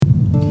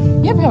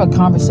ever have a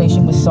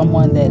conversation with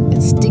someone that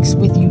it sticks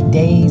with you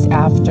days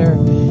after,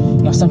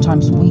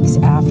 sometimes weeks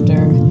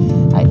after?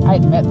 I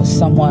had met with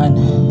someone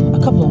a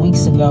couple of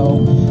weeks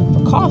ago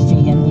for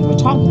coffee, and we were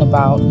talking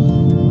about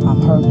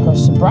her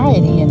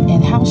sobriety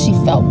and how she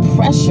felt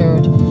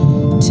pressured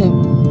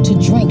to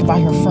drink by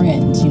her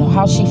friends.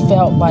 How she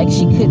felt like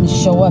she couldn't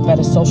show up at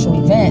a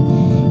social event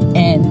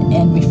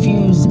and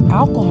refuse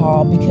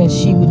alcohol because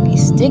she would be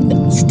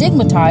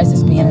stigmatized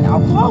as being an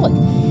alcoholic.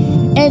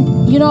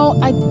 And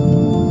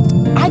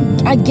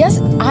I guess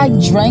I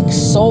drank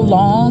so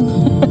long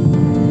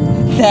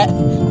that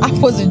I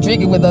wasn't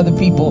drinking with other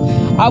people.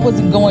 I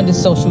wasn't going to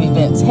social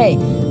events. Hey,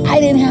 I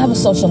didn't have a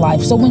social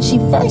life. So when she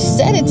first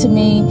said it to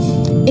me,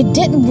 it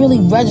didn't really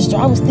register.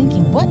 I was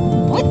thinking, what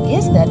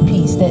is that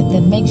piece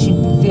that makes you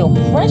feel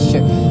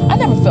pressure? I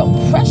never felt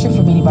pressure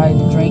from anybody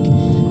to drink.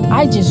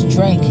 I just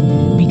drank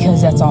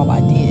because that's all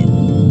I did.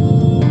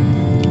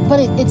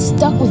 But it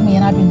stuck with me,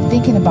 and I've been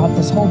thinking about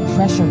this whole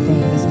pressure thing,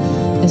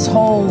 this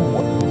whole,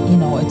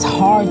 it's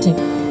hard to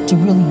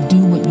really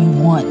do what you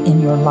want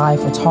in your life.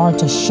 It's hard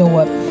to show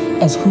up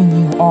as who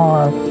you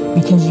are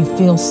because you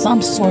feel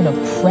some sort of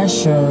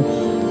pressure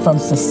from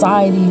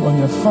society or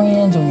your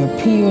friends or your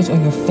peers or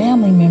your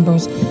family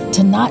members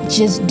to not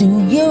just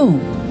do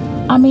you.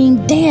 I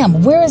mean,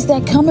 damn, where is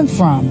that coming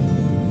from?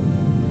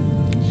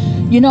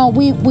 We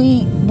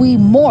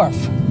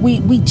morph,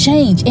 we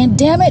change, and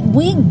damn it,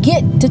 we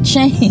get to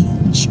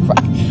change,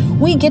 right?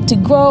 We get to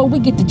grow, we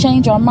get to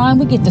change our mind,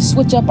 we get to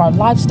switch up our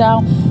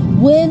lifestyle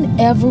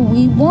whenever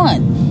we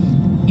want.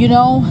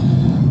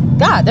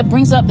 God, that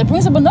brings up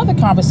another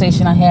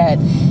conversation I had,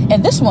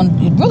 and this one,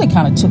 it really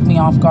kind of took me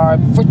off guard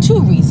for two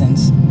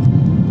reasons.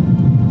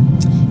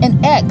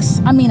 An ex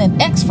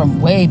from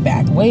way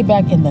back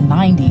in the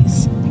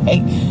 90s,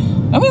 right?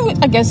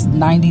 I guess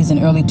 90s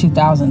and early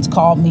 2000s,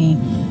 called me.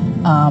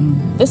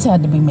 This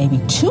had to be maybe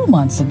 2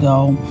 months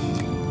ago,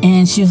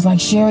 and she was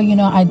like, Sherry,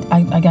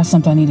 I got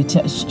something I need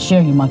to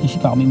share you, Monkey. She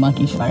called me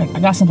Monkey. She's like, I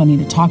got something I need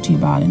to talk to you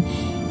about, and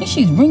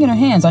she's wringing her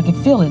hands. I could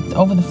feel it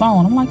over the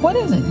phone. I'm like, what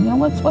is it?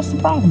 What's the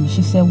problem?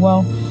 She said,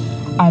 well,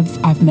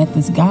 I've met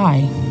this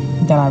guy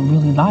that I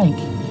really like,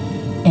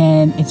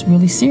 and it's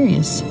really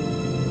serious.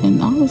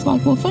 And I was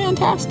like, well,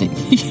 fantastic.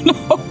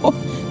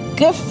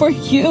 Good for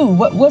you.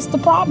 What's the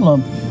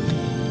problem?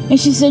 And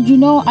she said,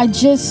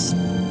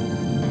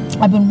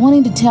 I've been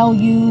wanting to tell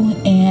you,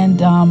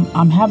 and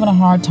I'm having a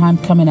hard time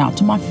coming out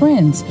to my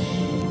friends.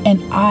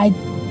 And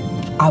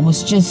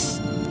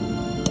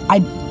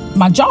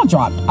my jaw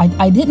dropped.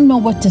 I didn't know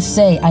what to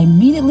say. I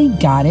immediately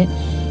got it.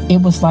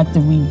 It was like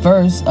the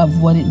reverse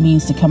of what it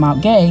means to come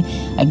out gay.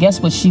 I guess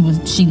what she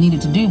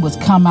needed to do was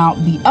come out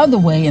the other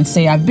way and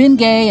say, I've been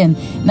gay, and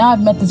now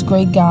I've met this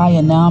great guy,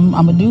 and now I'm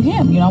going to do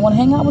him. I want to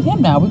hang out with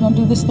him now. We're going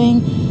to do this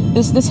thing,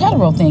 this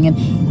hetero thing. And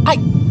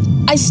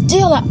I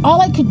still, all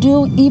I could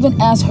do,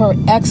 even as her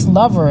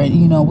ex-lover,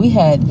 and, we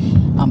had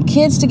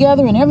kids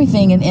together and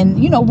everything.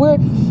 And we're,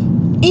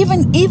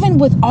 even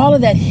with all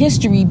of that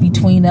history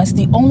between us,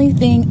 the only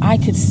thing I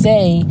could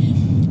say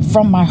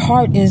from my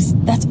heart is,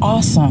 that's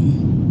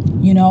awesome.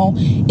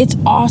 It's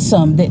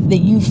awesome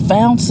that you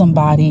found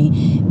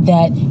somebody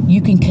that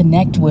you can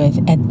connect with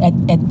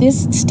at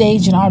this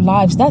stage in our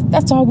lives.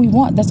 That's all we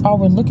want. That's all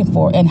we're looking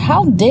for. And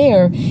how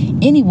dare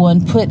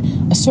anyone put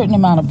a certain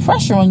amount of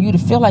pressure on you to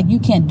feel like you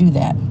can't do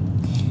that?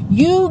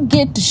 You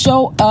get to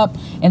show up,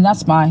 and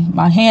that's my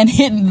hand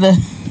hitting the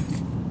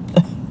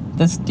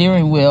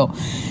steering wheel.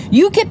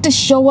 You get to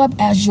show up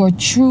as your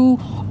true,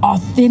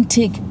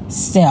 authentic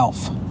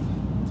self.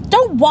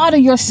 Don't water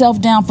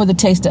yourself down for the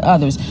taste of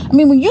others.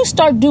 When you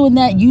start doing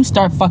that, you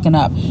start fucking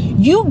up.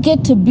 You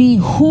get to be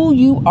who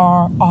you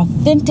are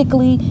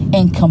authentically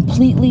and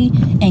completely.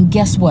 And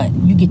guess what?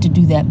 You get to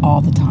do that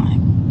all the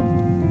time.